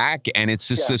be back. And it's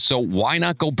just so why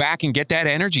not go back and get that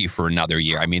energy for another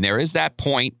year? I mean, there is that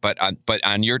point, but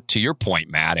to your point,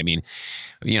 Matt, I mean,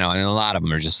 and a lot of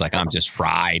them are just like, I'm just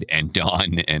fried and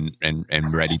done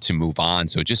and ready to move on.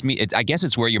 So I guess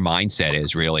it's where your mindset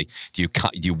is really. Do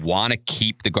you want to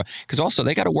keep because also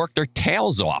they got to work their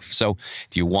tails off. So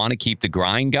do you want to keep the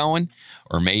grind going,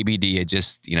 or maybe do you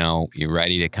just, you're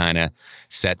ready to kind of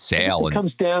set sail? It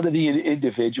comes down to the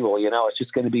individual. It's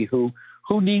just going to be who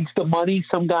needs the money.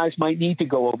 Some guys might need to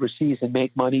go overseas and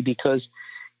make money because,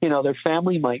 their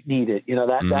family might need it.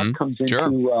 That comes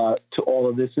into to all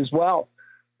of this as well.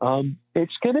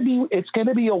 It's going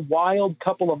to be a wild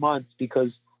couple of months because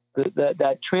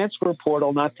that transfer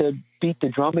portal, not to beat the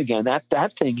drum again,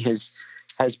 that thing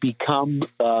has become,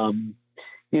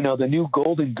 the new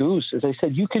golden goose. As I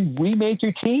said, you can remake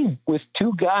your team with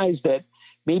two guys that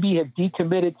maybe have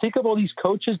decommitted. Think of all these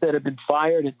coaches that have been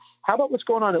fired. And how about what's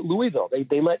going on at Louisville?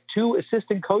 They let two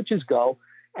assistant coaches go,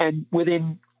 and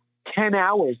within 10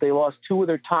 hours, they lost two of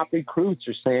their top recruits.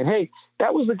 Are saying, hey,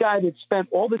 that was the guy that spent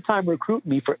all the time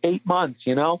recruiting me for 8 months.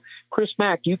 Chris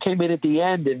Mack, you came in at the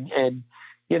end and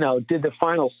did the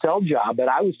final sell job, but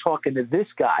I was talking to this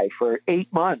guy for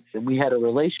 8 months and we had a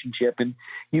relationship, and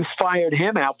you fired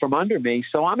him out from under me.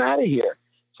 So I'm out of here.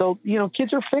 So,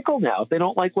 kids are fickle now. If they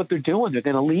don't like what they're doing, they're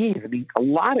going to leave. I mean, a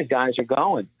lot of guys are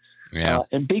going,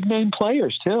 and big name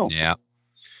players too. Yeah.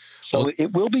 So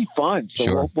it will be fun. So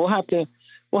sure. we'll have to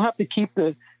keep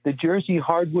the Jersey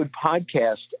Hardwood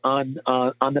podcast on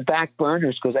the back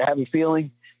burners, because I have a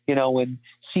feeling, when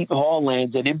Seton Hall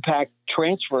lands an impact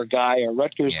transfer guy or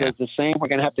Rutgers does the same, we're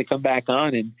going to have to come back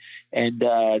on and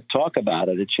talk about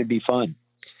it. It should be fun.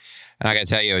 And I got to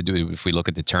tell you, if we look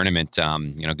at the tournament,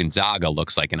 Gonzaga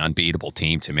looks like an unbeatable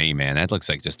team to me, man. That looks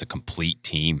like just a complete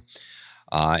team,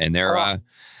 and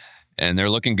they're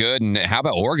looking good. And how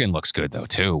about Oregon? Looks good though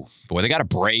too. Boy, they got a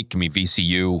break. I mean,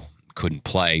 VCU couldn't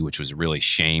play, which was a really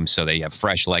shame. So they have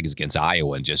fresh legs against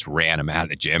Iowa and just ran them out of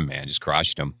the gym, man. Just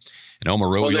crushed them. And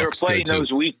Omaru they were looks playing good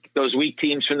those weak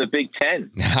teams from the Big Ten.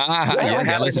 What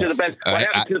happened to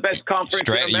the best conference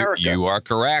in America? You are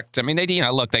correct. I mean, they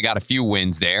got a few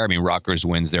wins there. I mean, Rutgers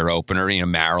wins their opener.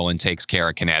 Maryland takes care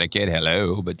of Connecticut.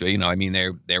 Hello, but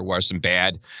there were some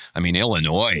bad. I mean,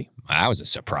 Illinois. That was a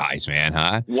surprise, man,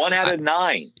 huh? 1 out of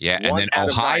 9. Yeah, and then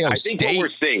Ohio State. I think what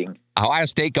we're seeing. Ohio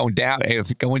State going down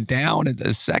at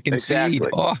the second seed.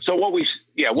 Oh. So what we've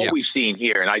seen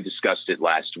here, and I discussed it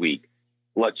last week.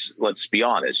 Let's be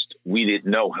honest. We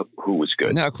didn't know who was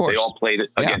good. No, of course. They all played it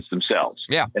against themselves.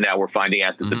 Yeah. And now we're finding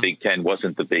out that the Big Ten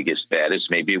wasn't the biggest,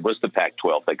 baddest. Maybe it was the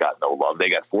Pac-12 that got no love. They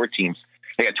got 4 teams.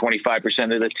 They got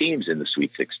 25% of the teams in the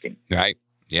Sweet 16. Right.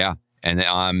 Yeah. And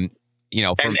and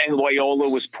Loyola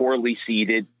was poorly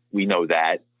seeded. We know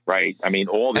that, right? I mean,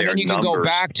 all their and then you can go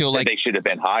back to they should have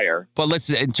been higher. But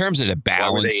in terms of the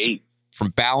balance.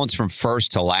 From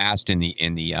first to last in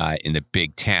the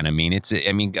Big Ten. I mean,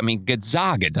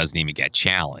 Gonzaga doesn't even get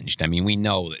challenged. I mean, we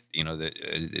know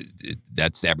that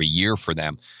that's every year for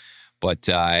them, but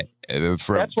that's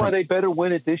why they better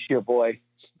win it this year, boy.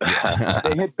 They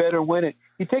had better win it.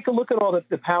 You take a look at all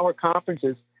the power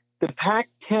conferences. The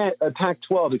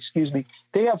Pac-12, excuse me.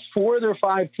 They have 4 of their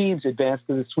 5 teams advanced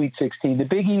to the Sweet 16. The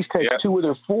Big East has 2 of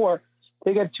their 4.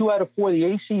 They got 2 out of 4.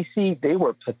 The ACC, they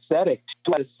were pathetic,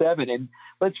 2 out of 7. And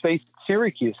let's face it,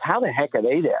 Syracuse, how the heck are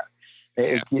they there?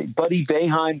 Yeah. Buddy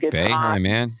Boeheim gets hot.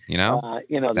 Man.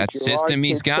 That system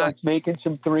he's got. Making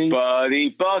some threes. Buddy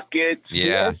Buckets.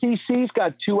 Yeah. The SEC's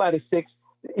got 2 out of 6.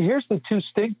 Here's the 2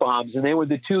 stink bombs, and they were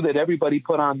the 2 that everybody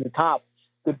put on the top.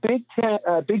 The Big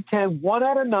Ten, 1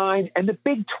 out of 9, and the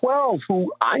Big 12,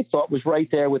 who I thought was right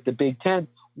there with the Big 10,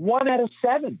 1 out of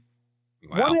 7.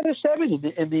 Wow. 1 out of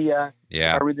 7 in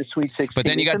the Sweet 16. But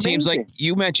then you got teams like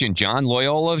you mentioned, John,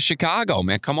 Loyola of Chicago.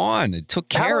 Man, come on, it took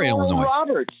care of Illinois.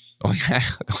 Roberts. Oh yeah,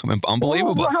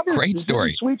 unbelievable! Great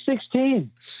story. Sweet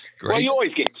 16. Well, you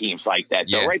always get teams like that,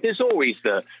 though, right? There's always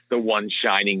the one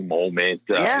shining moment.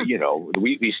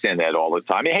 We stand that all the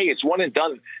time. Hey, it's one and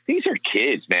done. These are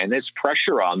kids, man. There's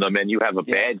pressure on them, and you have a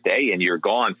bad day, and you're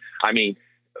gone. I mean,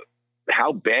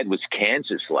 how bad was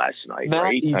Kansas last night, Matt,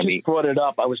 right? You just brought it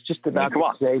up. I was just about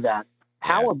to say that.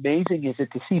 How amazing is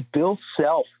it to see Bill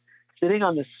Self sitting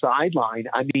on the sideline?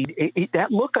 I mean,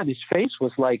 that look on his face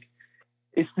was like,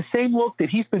 it's the same look that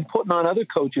he's been putting on other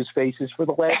coaches' faces for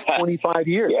the last 25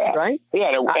 years, right? Yeah,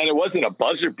 and it wasn't a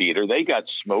buzzer beater. They got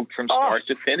smoked from start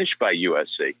to finish by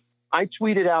USC. I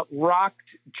tweeted out rocked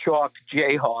chalk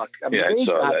Jayhawk. I mean, they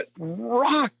got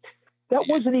rocked. That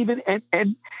wasn't even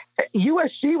and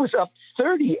USC was up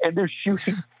 30 and they're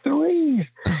shooting threes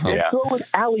and throwing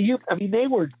alley-oop. I mean, they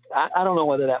were. I don't know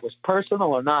whether that was personal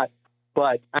or not,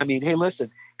 but I mean, hey,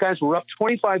 listen, guys, we're up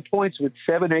 25 points with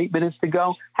 7 or 8 minutes to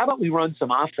go. How about we run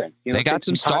some offense? They got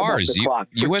some stars.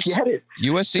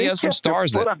 USC has some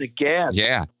stars. Foot on the gas.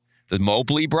 Yeah. The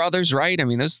Mobley brothers, right? I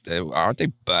mean, aren't they?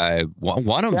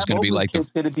 One of them's going to be like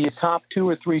going to be a top 2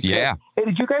 or 3 pick. Yeah. Hey,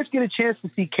 did you guys get a chance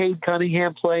to see Cade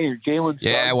Cunningham play or Jalen?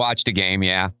 Yeah, I watched a game.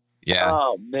 Yeah.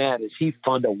 Oh man, is he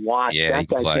fun to watch? Yeah, that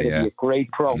guy's going to be a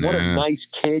great pro. What a nice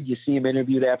kid. You see him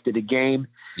interviewed after the game.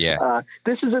 Yeah.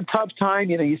 This is a tough time.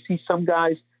 You see some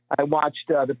guys I watched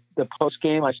the post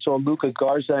game. I saw Luca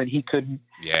Garza, and he couldn't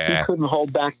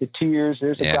hold back the tears.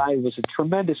 There's a guy who was a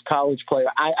tremendous college player.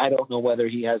 I don't know whether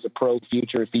he has a pro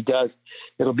future. If he does,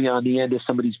 it'll be on the end of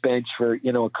somebody's bench for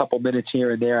a couple minutes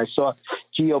here and there. I saw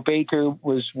Geo Baker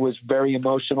was very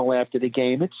emotional after the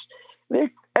game.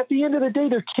 At the end of the day,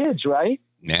 they're kids, right?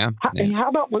 Yeah. How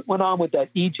about what went on with that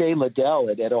E.J. Liddell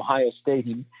at Ohio State?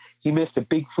 He missed a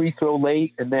big free throw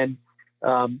late, and then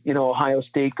Ohio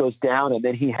State goes down, and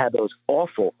then he had those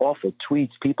awful, awful tweets.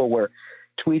 People were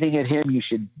tweeting at him. You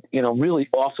should, really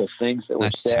awful things that were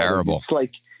That's said. terrible. It's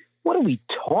like, what are we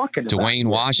talking about? Dwayne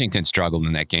Washington struggled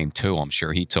in that game too. I'm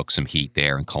sure he took some heat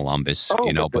there in Columbus.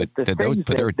 But the things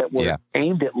that were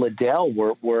aimed at Liddell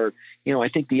were I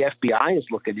think the FBI is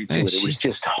looking into it. It was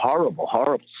just horrible,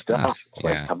 horrible stuff.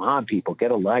 Like, come on, people, get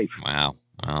a life. Wow.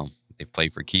 Well, they play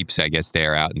for keeps, I guess.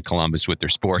 They're out in Columbus with their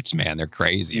sports, man. They're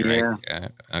crazy, right?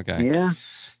 Okay.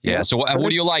 Yeah. So what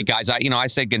do you like, guys? I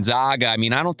said Gonzaga. I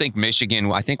mean, I don't think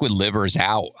Michigan. I think with Livers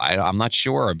out, I'm not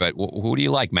sure. But who do you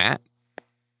like, Matt?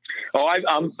 Oh,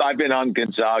 I've been on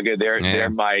Gonzaga. They're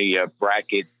my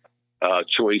bracket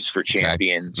choice for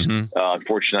champions. Okay. Mm-hmm.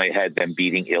 Unfortunately, I had them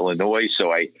beating Illinois,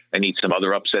 so I need some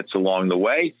other upsets along the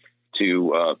way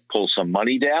to pull some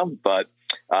money down. But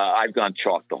I've gone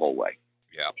chalk the whole way.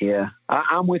 Yeah.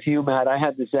 I'm with you, Matt. I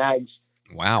had the Zags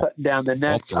cutting down the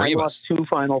net. I lost two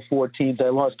Final Four teams. I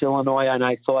lost Illinois, and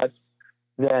I thought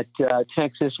that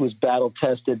Texas was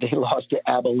battle-tested. They lost to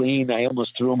Abilene. I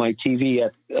almost threw my TV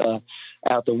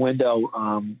out the window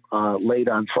late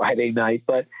on Friday night.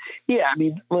 But, yeah, I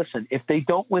mean, listen, if they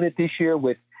don't win it this year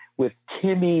with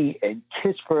Timmy and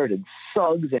Kispert and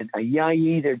Suggs and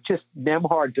Ayayi, they're just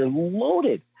Nemhard. They're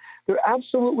loaded. They're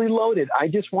absolutely loaded. I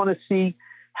just want to see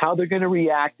how they're going to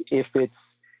react if it's,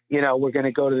 we're going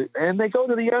to go to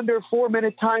the under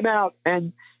 4-minute timeout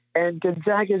and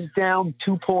Gonzaga's down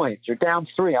 2 points or down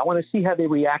 3. I want to see how they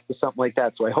react to something like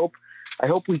that. So I hope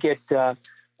we get to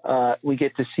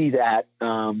see that.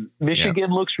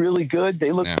 Michigan looks really good.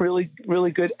 They look really,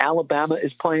 really good. Alabama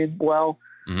is playing well.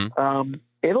 Mm-hmm.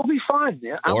 It'll be fun.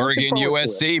 Oregon,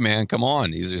 USC, man, come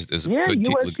on.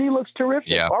 USC looks terrific.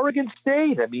 Yeah. Oregon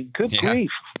State. I mean, good grief.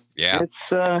 Yeah.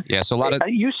 It's so a lot of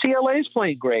UCLA is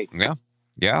playing great. Yeah.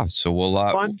 Yeah. So we'll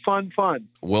fun.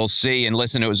 We'll see. And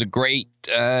listen, it was a great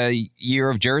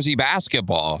year of Jersey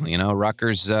basketball.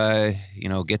 Rutgers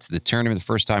gets to the tournament the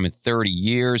first time in 30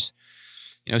 years.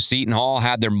 Seton Hall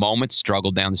had their moments,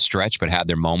 struggled down the stretch, but had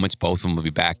their moments. Both of them will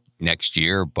be back next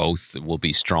year. Both will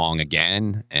be strong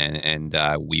again, and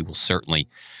we will certainly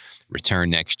return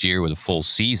next year with a full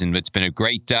season. But it's been a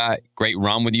great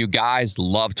run with you guys.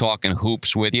 Love talking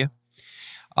hoops with you.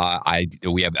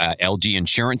 We have LG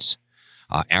Insurance,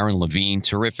 Aaron Levine,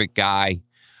 terrific guy,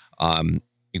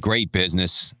 great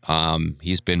business.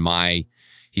 He's been my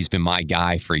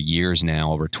guy for years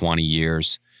now, over 20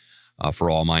 years.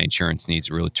 For all my insurance needs,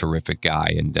 a really terrific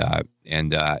guy,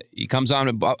 and he comes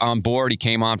on board. He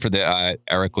came on for the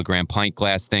Eric LeGrand pint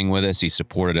glass thing with us. He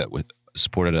supported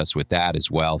us with that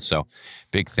as well. So,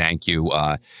 big thank you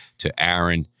to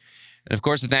Aaron, and of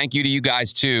course a thank you to you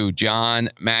guys too, John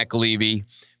McAlevey,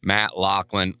 Matt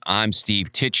Lachlan. I'm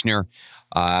Steve Titchener.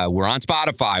 We're on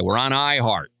Spotify. We're on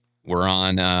iHeart. We're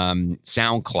on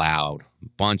SoundCloud.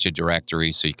 Bunch of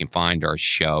directories so you can find our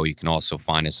show. You can also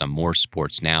find us on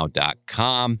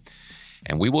moresportsnow.com.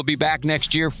 And we will be back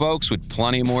next year, folks, with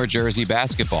plenty more Jersey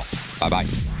basketball. Bye-bye.